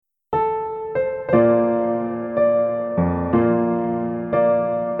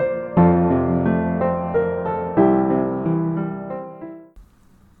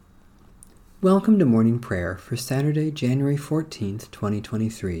Welcome to morning prayer for Saturday, January 14th,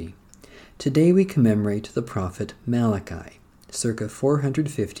 2023. Today we commemorate the prophet Malachi, circa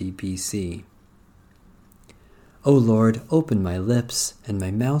 450 BC. O Lord, open my lips, and my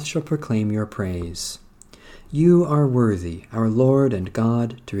mouth shall proclaim your praise. You are worthy, our Lord and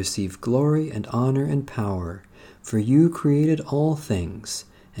God, to receive glory and honor and power, for you created all things,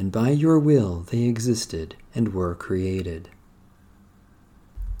 and by your will they existed and were created.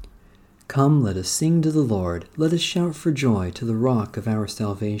 Come, let us sing to the Lord, let us shout for joy to the rock of our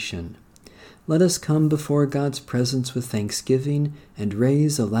salvation. Let us come before God's presence with thanksgiving, and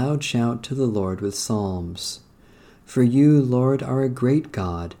raise a loud shout to the Lord with psalms. For you, Lord, are a great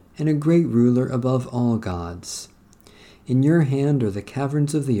God, and a great ruler above all gods. In your hand are the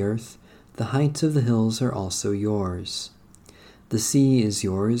caverns of the earth, the heights of the hills are also yours. The sea is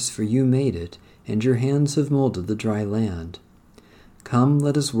yours, for you made it, and your hands have molded the dry land. Come,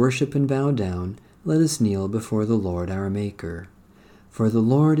 let us worship and bow down, let us kneel before the Lord our Maker. For the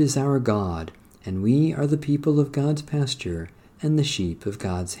Lord is our God, and we are the people of God's pasture, and the sheep of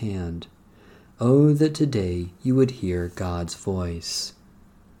God's hand. Oh, that today you would hear God's voice.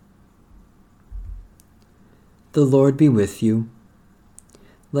 The Lord be with you.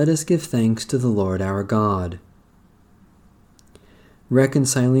 Let us give thanks to the Lord our God.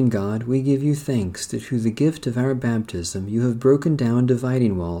 Reconciling God, we give you thanks that through the gift of our baptism you have broken down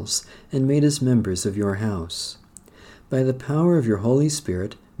dividing walls and made us members of your house. By the power of your Holy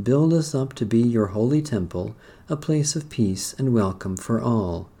Spirit, build us up to be your holy temple, a place of peace and welcome for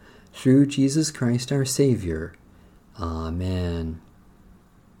all. Through Jesus Christ our Savior. Amen.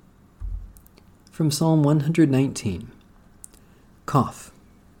 From Psalm 119. Cough.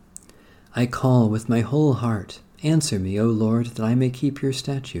 I call with my whole heart. Answer me, O Lord, that I may keep your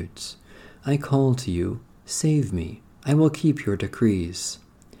statutes. I call to you, save me, I will keep your decrees.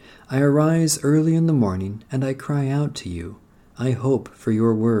 I arise early in the morning, and I cry out to you. I hope for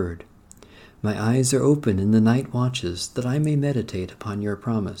your word. My eyes are open in the night watches, that I may meditate upon your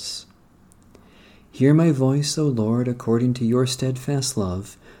promise. Hear my voice, O Lord, according to your steadfast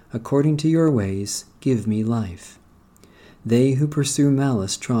love, according to your ways, give me life. They who pursue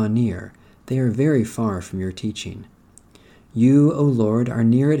malice draw near, they are very far from your teaching. You, O Lord, are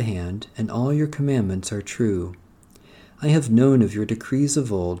near at hand, and all your commandments are true. I have known of your decrees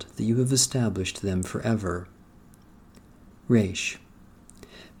of old, that you have established them forever. Resh.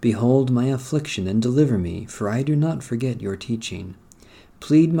 Behold my affliction and deliver me, for I do not forget your teaching.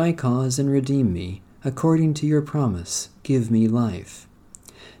 Plead my cause and redeem me, according to your promise, give me life.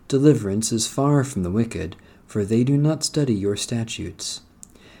 Deliverance is far from the wicked, for they do not study your statutes.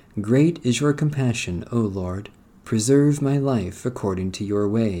 Great is your compassion, O Lord. Preserve my life according to your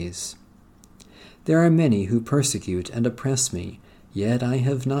ways. There are many who persecute and oppress me, yet I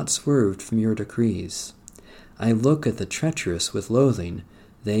have not swerved from your decrees. I look at the treacherous with loathing,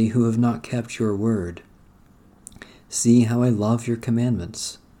 they who have not kept your word. See how I love your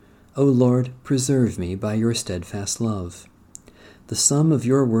commandments. O Lord, preserve me by your steadfast love. The sum of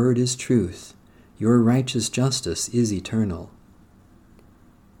your word is truth. Your righteous justice is eternal.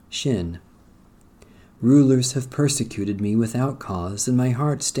 Shin. Rulers have persecuted me without cause, and my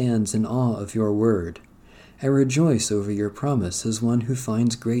heart stands in awe of your word. I rejoice over your promise as one who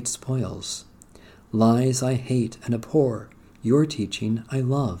finds great spoils. Lies I hate and abhor, your teaching I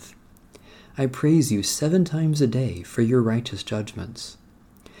love. I praise you 7 times a day for your righteous judgments.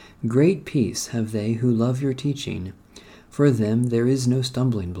 Great peace have they who love your teaching. For them there is no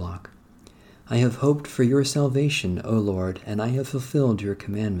stumbling block. I have hoped for your salvation, O Lord, and I have fulfilled your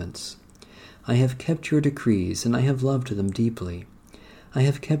commandments. I have kept your decrees, and I have loved them deeply. I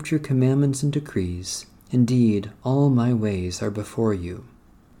have kept your commandments and decrees. Indeed, all my ways are before you.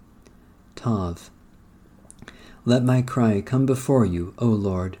 Tav. Let my cry come before you, O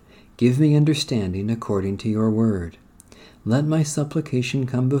Lord. Give me understanding according to your word. Let my supplication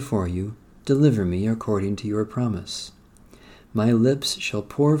come before you. Deliver me according to your promise. My lips shall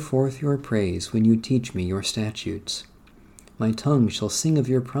pour forth your praise when you teach me your statutes. My tongue shall sing of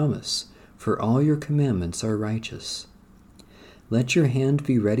your promise, for all your commandments are righteous. Let your hand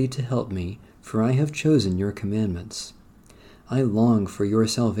be ready to help me, for I have chosen your commandments. I long for your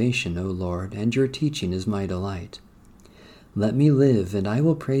salvation, O Lord, and your teaching is my delight. Let me live, and I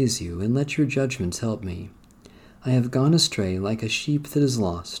will praise you, and let your judgments help me. I have gone astray like a sheep that is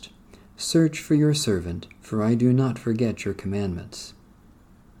lost. Search for your servant, for I do not forget your commandments.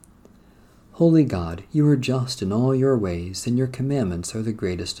 Holy God, you are just in all your ways, and your commandments are the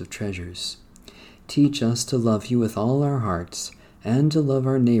greatest of treasures. Teach us to love you with all our hearts, and to love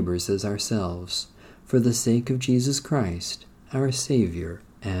our neighbors as ourselves, for the sake of Jesus Christ, our Savior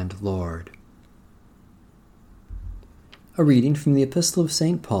and Lord. A reading from the Epistle of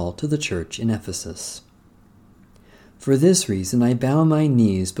St. Paul to the Church in Ephesus. For this reason I bow my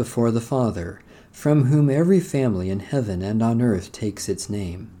knees before the Father, from whom every family in heaven and on earth takes its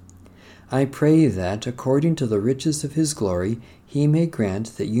name. I pray that, according to the riches of his glory, he may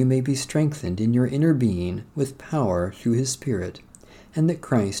grant that you may be strengthened in your inner being with power through his Spirit, and that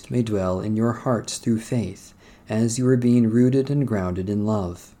Christ may dwell in your hearts through faith, as you are being rooted and grounded in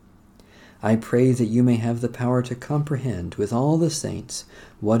love. I pray that you may have the power to comprehend with all the saints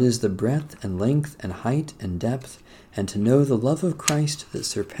what is the breadth and length and height and depth, and to know the love of Christ that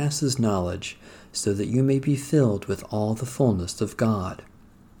surpasses knowledge, so that you may be filled with all the fullness of God.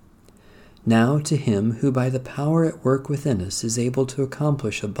 Now to him who by the power at work within us is able to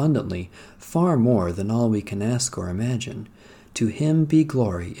accomplish abundantly far more than all we can ask or imagine, to him be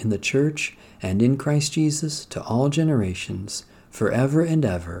glory in the Church and in Christ Jesus to all generations, forever and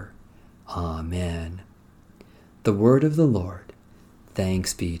ever. Amen. The word of the Lord.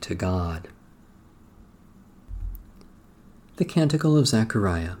 Thanks be to God. The Canticle of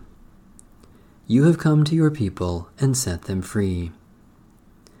Zechariah. You have come to your people and set them free.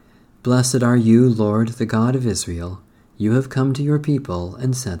 Blessed are you, Lord, the God of Israel. You have come to your people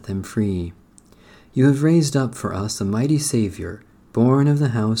and set them free. You have raised up for us a mighty Savior, born of the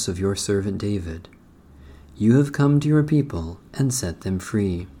house of your servant David. You have come to your people and set them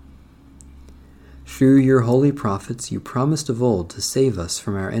free. Through your holy prophets you promised of old to save us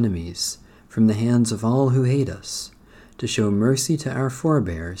from our enemies, from the hands of all who hate us, to show mercy to our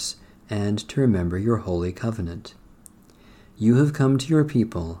forebears, and to remember your holy covenant. You have come to your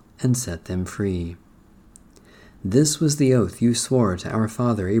people and set them free. This was the oath you swore to our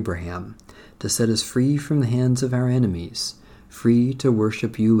father Abraham, to set us free from the hands of our enemies, free to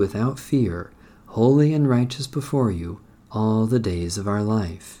worship you without fear, holy and righteous before you all the days of our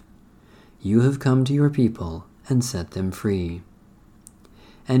life. You have come to your people and set them free.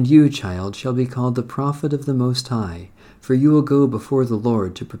 And you, child, shall be called the prophet of the Most High, for you will go before the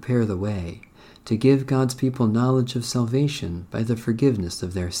Lord to prepare the way, to give God's people knowledge of salvation by the forgiveness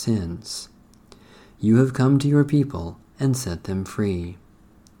of their sins. You have come to your people and set them free.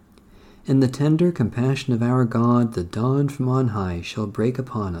 In the tender compassion of our God, the dawn from on high shall break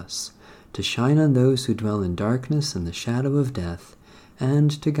upon us, to shine on those who dwell in darkness and the shadow of death,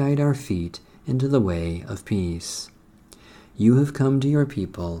 and to guide our feet into the way of peace. You have come to your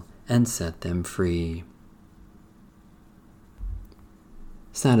people and set them free.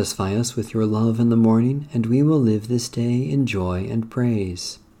 Satisfy us with your love in the morning, and we will live this day in joy and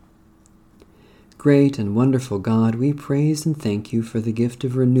praise. Great and wonderful God, we praise and thank you for the gift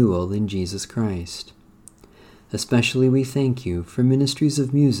of renewal in Jesus Christ. Especially we thank you for ministries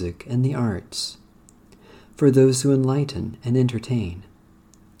of music and the arts, for those who enlighten and entertain,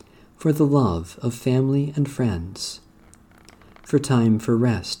 for the love of family and friends, for time for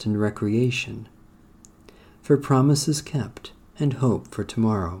rest and recreation, for promises kept and hope for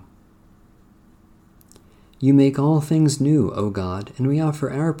tomorrow. You make all things new, O God, and we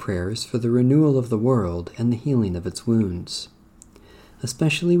offer our prayers for the renewal of the world and the healing of its wounds.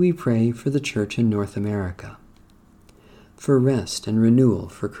 Especially we pray for the Church in North America, for rest and renewal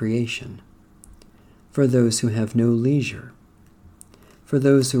for creation, for those who have no leisure, for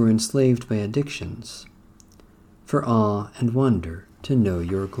those who are enslaved by addictions, for awe and wonder to know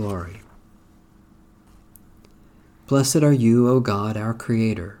your glory. Blessed are you, O God, our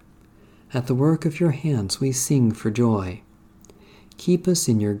Creator. At the work of your hands we sing for joy. Keep us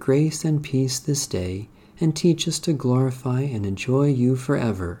in your grace and peace this day, and teach us to glorify and enjoy you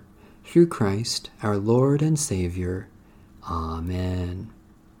forever, through Christ, our Lord and Savior. Amen.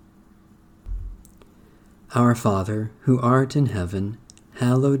 Our Father, who art in heaven,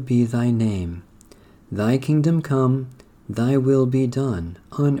 hallowed be thy name. Thy kingdom come, thy will be done,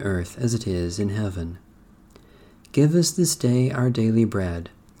 on earth as it is in heaven. Give us this day our daily bread,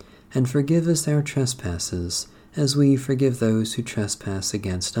 and forgive us our trespasses, as we forgive those who trespass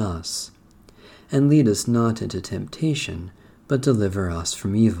against us. And lead us not into temptation, but deliver us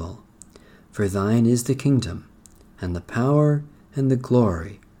from evil. For thine is the kingdom, and the power, and the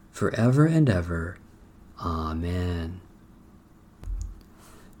glory, forever and ever. Amen.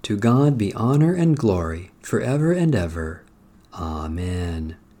 To God be honor and glory, forever and ever.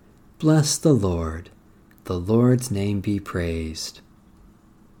 Amen. Bless the Lord. The Lord's name be praised.